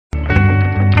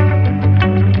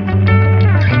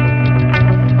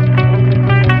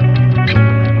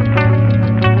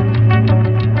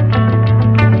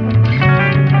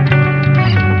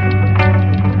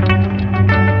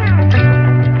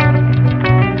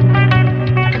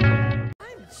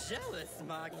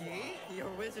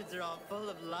They're all full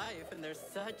of life and they're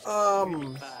such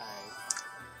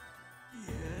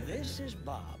This is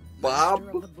Bob. Bob?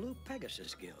 Master of the Blue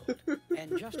Pegasus Guild.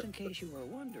 And just in case you were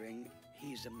wondering,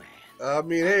 he's a man. I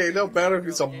mean, hey, no matter if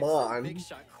he's a mon. He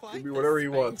can be whatever he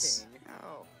wants.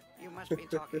 Oh, you must be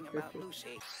talking about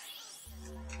Lucy.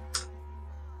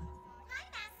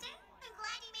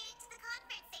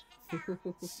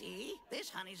 See? This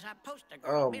honey's our poster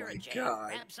girl. Oh Mira my Jane.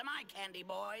 god. Grab some eye candy,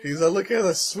 boys. He's like, look at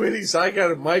the sweeties I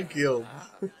got in my guild.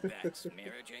 That's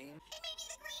Mira Jane. It may be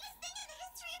the greatest thing in the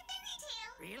history of fairy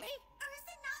tale. Really?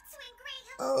 Ursa, Natsu, and Grey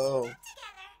Hill Oh. together.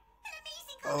 An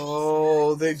amazing combination.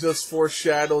 Oh, they just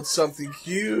foreshadowed something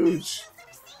huge.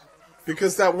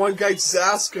 Because that one guy just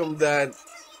asked him that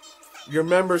your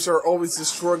members are always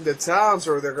destroying the towns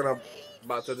or they're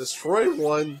about to destroy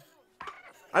one.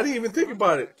 I didn't even think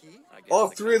about it. All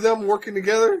three of them working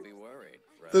together?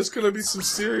 There's gonna be some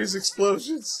serious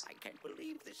explosions. I can't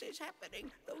believe this is happening.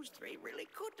 Those three really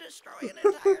could destroy an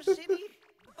entire city.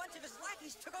 A bunch of his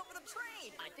lackeys took over the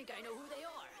train. I think I know who they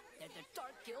are. They're the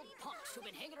Dark Guild punks who've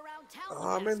been hanging around town.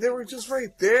 Oh man, they were just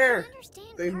right there.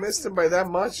 They missed him by that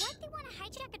much. Why'd they want to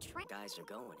hijack a train? Guys are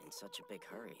going in such a big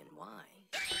hurry, and why?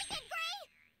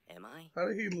 Am I? How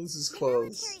did he lose his The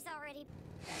clothes? military's already.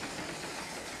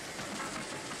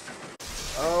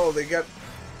 Oh, they got...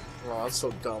 Oh, I'm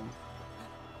so dumb.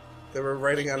 They were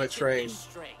riding on a train.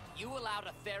 Straight. You allowed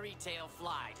a fairy tale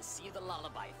fly to see the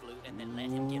lullaby flute and then let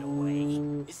him get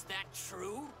away. Is that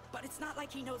true? But it's not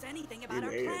like he knows anything about He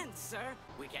our made it. plans, sir.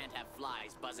 We can't have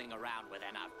flies buzzing around where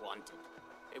they're not wanted.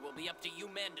 It will be up to you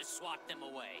men to swat them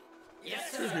away.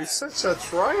 Yes, sir. He's such a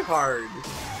tryhard.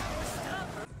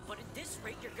 But at this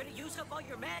rate, you're gonna use up all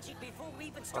your magic before we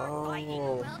even start fighting.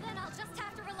 Oh, Well, then I'll just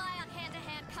have to rely on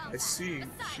hand-to-hand combat. I see.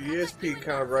 Besides, She I is thought being you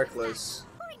kind of and Mom were reckless.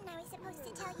 Wasn't I supposed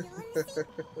to tell you, Lucy?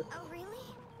 Oh, really?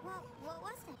 Well, what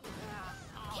was it?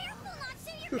 Careful,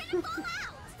 Natsu, you're gonna fall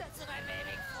out! That's what I'm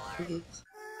aiming for.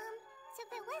 So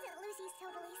if it wasn't Lucy's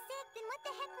totally sick, then what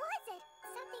the heck was it?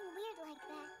 Something weird like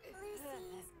that.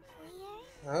 Lucy's weird?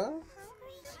 Huh?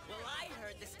 Hungry? Well, I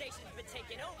heard the station's been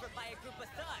taken over by a group of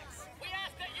thugs. We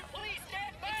ask that you please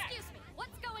stand back. Excuse me.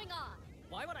 What's going on?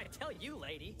 Why would I tell you,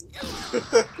 lady? What's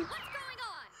going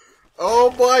on?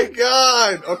 Oh my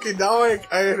god! Okay, now I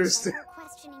understand.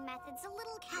 Questioning methods a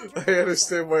little I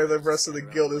understand why the rest of the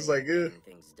guild is like,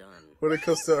 Things done. when it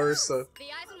comes to Ursa. The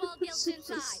Eisenwald Guild's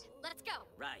inside. Let's go.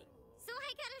 Right. So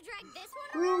I gotta drag this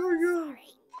one Oh around? my god.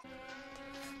 Sorry.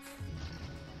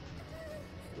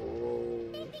 Oh,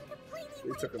 They've been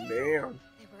completely they took him wiped out. down.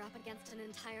 They were up against an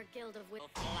entire guild of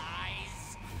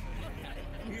Flies.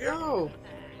 Yo,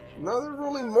 now they're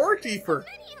rolling more deeper.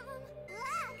 Many of them.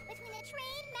 Look, between the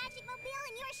train, Magic Mobile,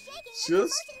 and your shaking, Just there's a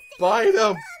motion sickness fight 'em.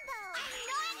 combo. I'm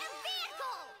not a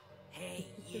vehicle. Hey,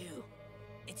 you.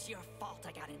 It's your fault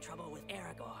I got in trouble with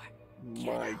Aragorn.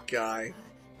 My guy.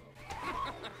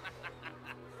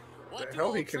 What The do hell,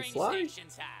 all he can train fly?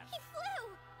 stations have? He flew.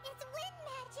 It's wind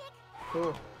magic.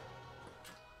 Huh.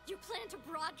 You plan to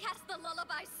broadcast the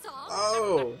lullaby song?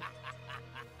 Oh,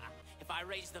 If I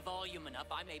raise the volume enough,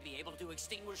 I may be able to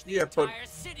extinguish the Yeah, but entire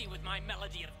city with my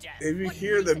melody of death. if you What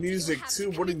hear the reason do you music have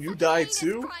too, to wouldn't commit you such die heinous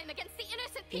too? crime against the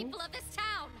innocent people of this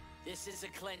town? This is a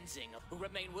cleansing who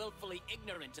remain willfully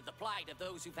ignorant to the plight of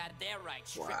those who've had their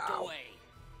rights stripped Wow. away.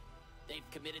 They've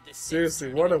committed the sin Seriously,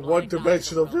 of what a turning a blind eye to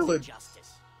one-dimensional Rose's villain.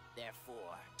 Justice.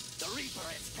 Therefore, the Reaper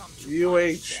has come to You punish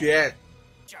ain't them. shit.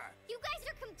 Sure. You guys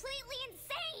are completely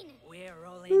insane. We're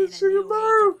rolling in a What's new it about?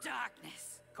 age of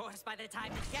darkness. Of course, by the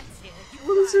time it gets here, you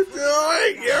What is it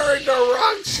doing? You're in the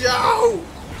wrong show.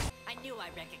 I knew I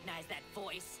recognized that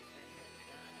voice.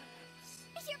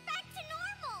 You're back to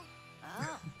normal.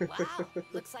 Oh, wow.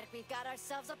 Looks like we've got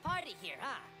ourselves a party here,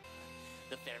 huh?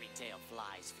 The fairy tale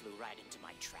flies flew right into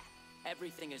my trap.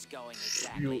 Everything is going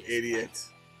exactly You as planned, idiot.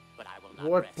 but I will not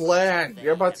What rest plan? until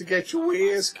You're they about to have get your removed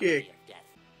my ass melody kicked. of death.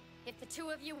 If the two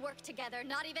of you work together,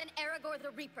 not even Aragorn the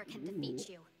Reaper can defeat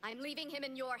you. I'm leaving him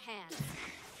in your hands.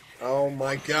 Oh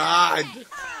my god.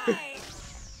 I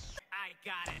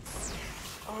got it.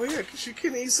 Oh yeah, because you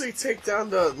can easily take down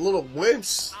the little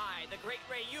wimps. I, the great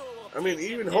Rayu, will I mean,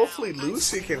 take even them hopefully down.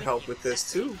 Lucy can help with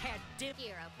this too.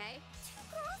 Here, okay?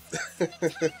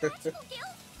 Magical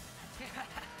guild?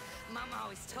 Mama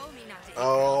always told me not to.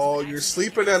 Oh, you're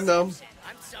sleeping on them.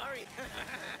 I'm sorry. But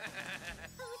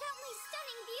without my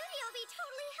stunning beauty, I'll be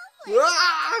totally helpless.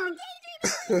 Ah!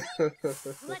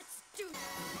 Let's do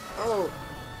Oh,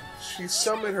 she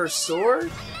summoned her sword?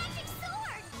 Magic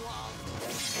sword.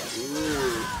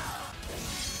 Ooh.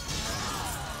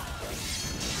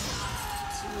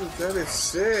 Dude, that is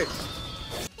sick.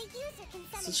 They use it can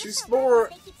summon So she's different more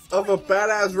weapons they keep of a storing in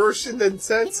badass their version than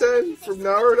weapons. In Tenten order to from fix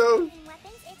Naruto.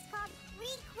 weapons, it's called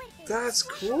re-equipping. That's Wow,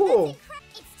 cool. that's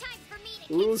incredible. It's time for me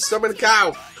to Ooh, kick summon butt,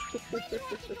 cow. Why do you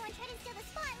have to go and try to steal the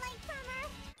spotlight from her?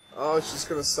 Oh, she's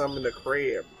gonna summon the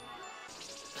crab.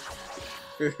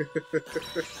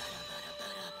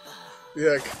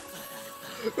 Yeah.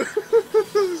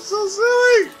 So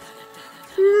silly.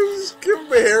 Just give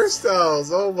me hairstyles.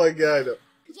 Oh my god. Yeah,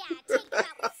 take them out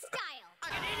with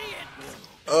style.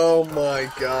 Oh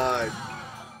my god.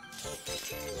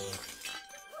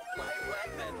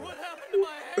 What happened to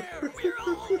my hair? We're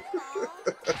all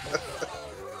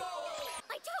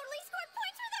I totally scored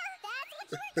points with her. That's what you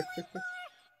were doing.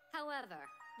 However,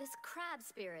 this crab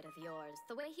spirit of yours,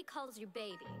 the way he calls you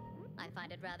baby, I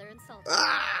find it rather insulting.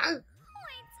 Ah!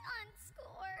 Points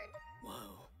unscored.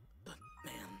 Whoa, but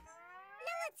ma'am.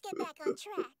 Now let's get back on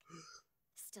track.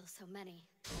 Still so many.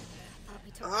 I thought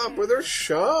we took Ah, care but of they're them.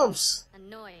 chumps.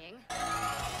 Annoying.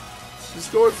 She's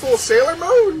going full Sailor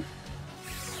Moon.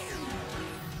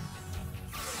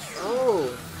 Oh.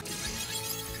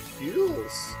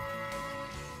 Heels.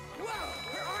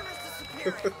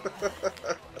 That's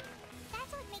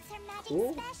what makes her magic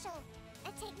Cool. special. A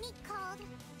technique called...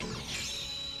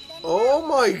 Oh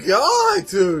my god,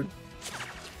 dude.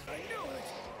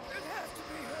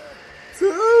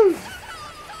 Dude.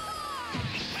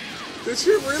 Did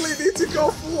she really need to go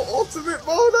full ultimate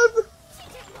mode? She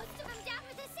took most of them down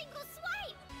with a single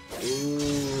swipe.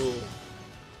 Ooh.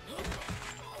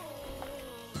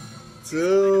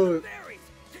 Dude.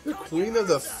 The Queen of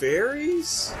the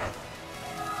Fairies?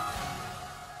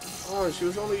 Oh, she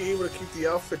was only able to keep the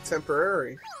outfit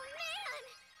temporary. Oh man,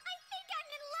 I think I'm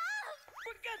in love.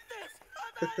 Forget this.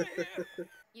 I'm out of here.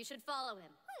 You should follow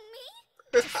him. Me?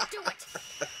 Just do it. Whatever you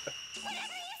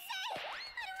say. I don't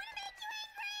want to make you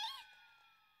angry.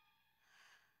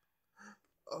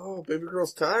 Oh, baby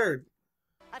girl's tired.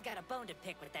 I've got a bone to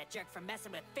pick with that jerk for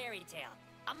messing with Fairy Tale.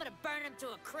 I'm gonna burn him to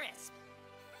a crisp.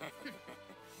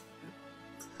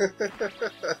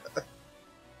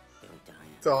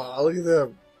 Oh, look at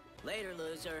them. Later,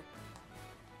 loser.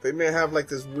 They may have like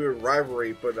this weird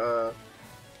rivalry, but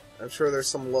I'm sure there's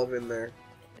some love in there.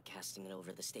 They're casting it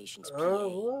over the station's PA.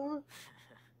 Oh,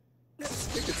 what?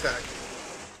 Sneak attack.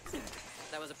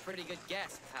 That was a pretty good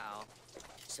guess, pal.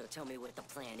 So tell me what the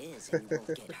plan is and you won't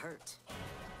get hurt.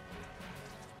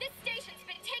 This station's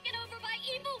been taken over by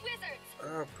evil wizards.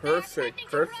 Oh, perfect,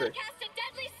 perfect. Cast a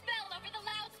deadly spell over the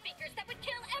loudspeakers that would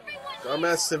kill everyone.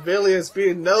 Dumbass civilians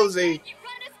being nosy. You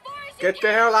run as far as Get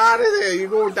the hell out of there, you're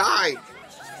gonna die.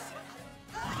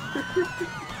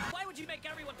 Why would you make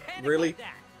everyone panic Really? like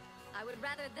that? I would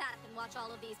rather that than watch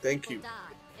all of these Thank people you.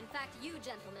 die. In fact, you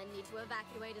gentlemen need to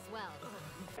evacuate as well.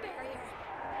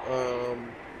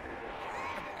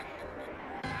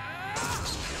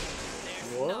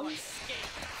 No What? escape.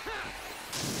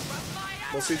 From my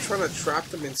Was he trying to trap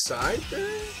them inside there?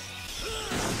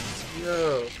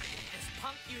 Yo. This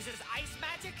punk uses ice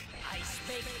magic. Ice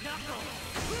make knuckle.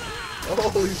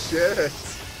 Holy shit.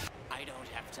 I don't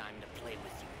have time to play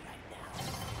with you right now.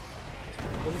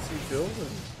 What is he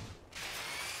doing?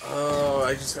 Oh,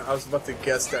 I was about to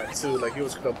guess that too. Like he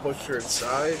was gonna push her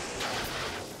inside.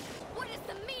 What is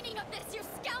the meaning of this, you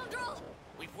scoundrel?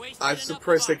 We've wasted I'm enough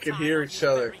surprised of they can our hear time each on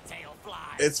you other. fairy tale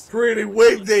flies. It's pretty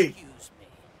windy. Excuse me.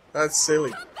 That's silly.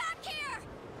 Come back here!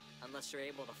 Unless you're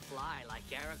able to fly like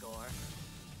Aragorn.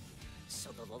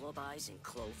 So the lullabies in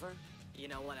Clover? You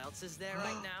know what else is there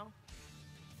right now?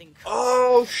 Think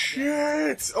Oh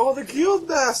shit! Oh, the guild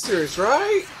masters,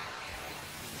 right?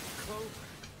 Clover.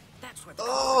 That's where the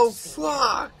Oh Clovers begin.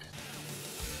 fuck!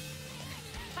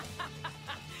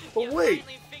 But You wait,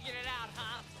 finally figured it out,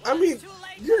 huh? I Well, mean, it's too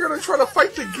late. you're gonna try to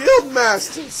fight the guild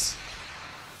masters,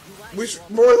 which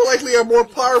more than likely are more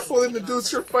powerful than the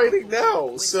dudes you're fighting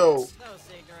now. So, Those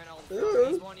ignorant old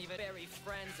fogies won't even bury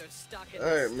friends or stuck in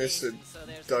Alright, the Mr. station, so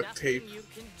there's Duct nothing Tape. you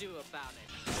can do about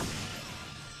it.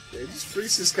 yeah, just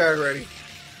freeze this guy already.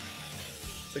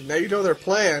 It's like now you know their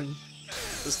plan.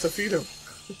 Just defeat him.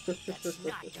 That's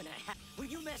not gonna happen. When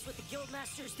you mess with the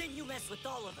Guildmasters, then you mess with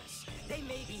all of us. They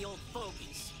may be old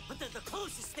fogies, but they're the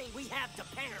closest thing we have to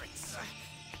parents.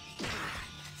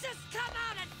 Just come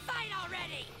out and fight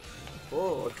already!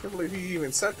 Oh, I can't believe he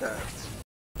even said that.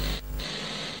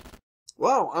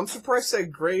 Wow, I'm surprised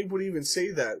that Grave would even say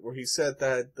that, where he said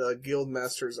that the guild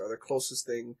masters are the closest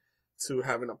thing to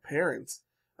having a parent.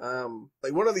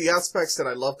 Like one of the aspects that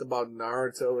I loved about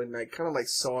Naruto, and I kind of like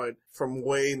saw it from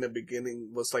way in the beginning,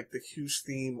 was like the huge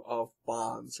theme of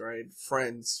bonds, right?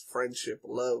 Friends, friendship,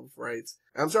 love, right?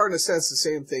 I'm starting to sense the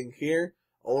same thing here,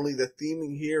 only the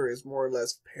theming here is more or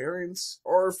less parents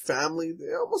or family.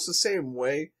 They're almost the same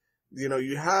way, You know,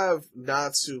 you have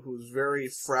Natsu, who's very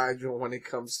fragile when it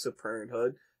comes to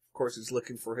parenthood. Of course, he's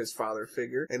looking for his father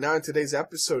figure. And now in today's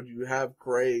episode, you have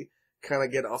Gray kind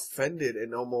of get offended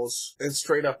and almost in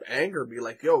straight up anger be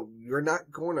like, yo, you're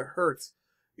not going to hurt,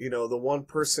 you know, the one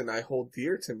person I hold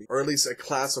dear to me, or at least a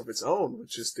class of its own,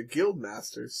 which is the Guild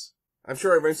Masters. I'm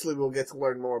sure eventually we'll get to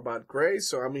learn more about Gray,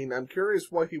 so I mean, I'm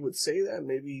curious why he would say that.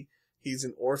 Maybe he's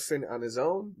an orphan on his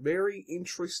own. Very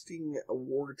interesting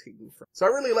wording. So I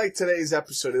really liked today's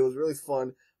episode. It was really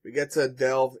fun. We get to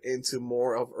delve into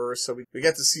more of Ursa. We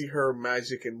get to see her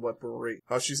magic and weaponry.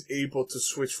 How she's able to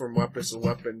switch from weapon to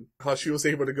weapon. How she was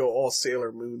able to go all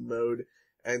Sailor Moon mode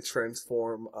and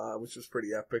transform, which was pretty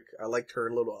epic. I liked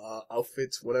her little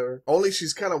outfits, whatever. Only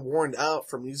she's kind of worn out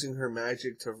from using her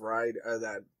magic to ride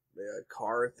that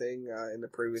car thing in the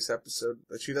previous episode.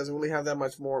 That she doesn't really have that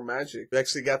much more magic. We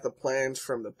actually got the plans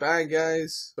from the bad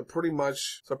guys. So pretty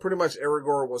much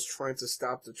Aragorn was trying to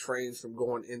stop the trains from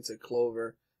going into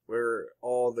Clover, where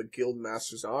all the guild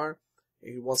masters are,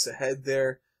 and he wants to head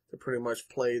there to pretty much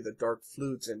play the dark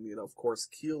flutes and, you know, of course,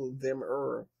 kill them.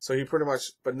 So he pretty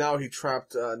much, but now he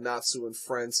trapped Natsu and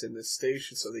friends in this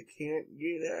station, so they can't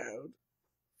get out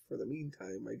for the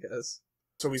meantime, I guess.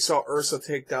 So we saw Ursa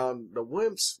take down the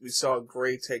Wimps, we saw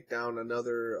Gray take down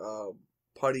another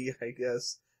putty, I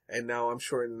guess, and now I'm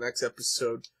sure in the next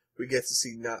episode, we get to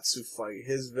see Natsu fight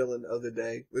his villain of the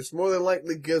day, which more than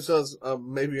likely gives us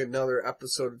maybe another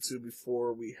episode or two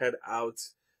before we head out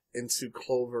into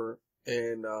Clover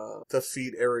and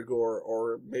defeat Aragorn,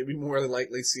 or maybe more than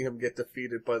likely see him get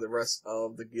defeated by the rest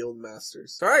of the guild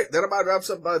masters. Alright, that about wraps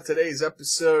up today's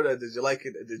episode. Did you like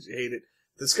it or did you hate it?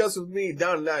 Discuss with me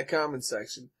down in that comment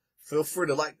section. Feel free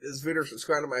to like this video,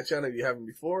 subscribe to my channel if you haven't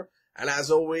before. And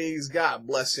as always, God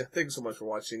bless you. Thanks so much for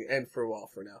watching, and farewell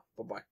for now. Bye-bye.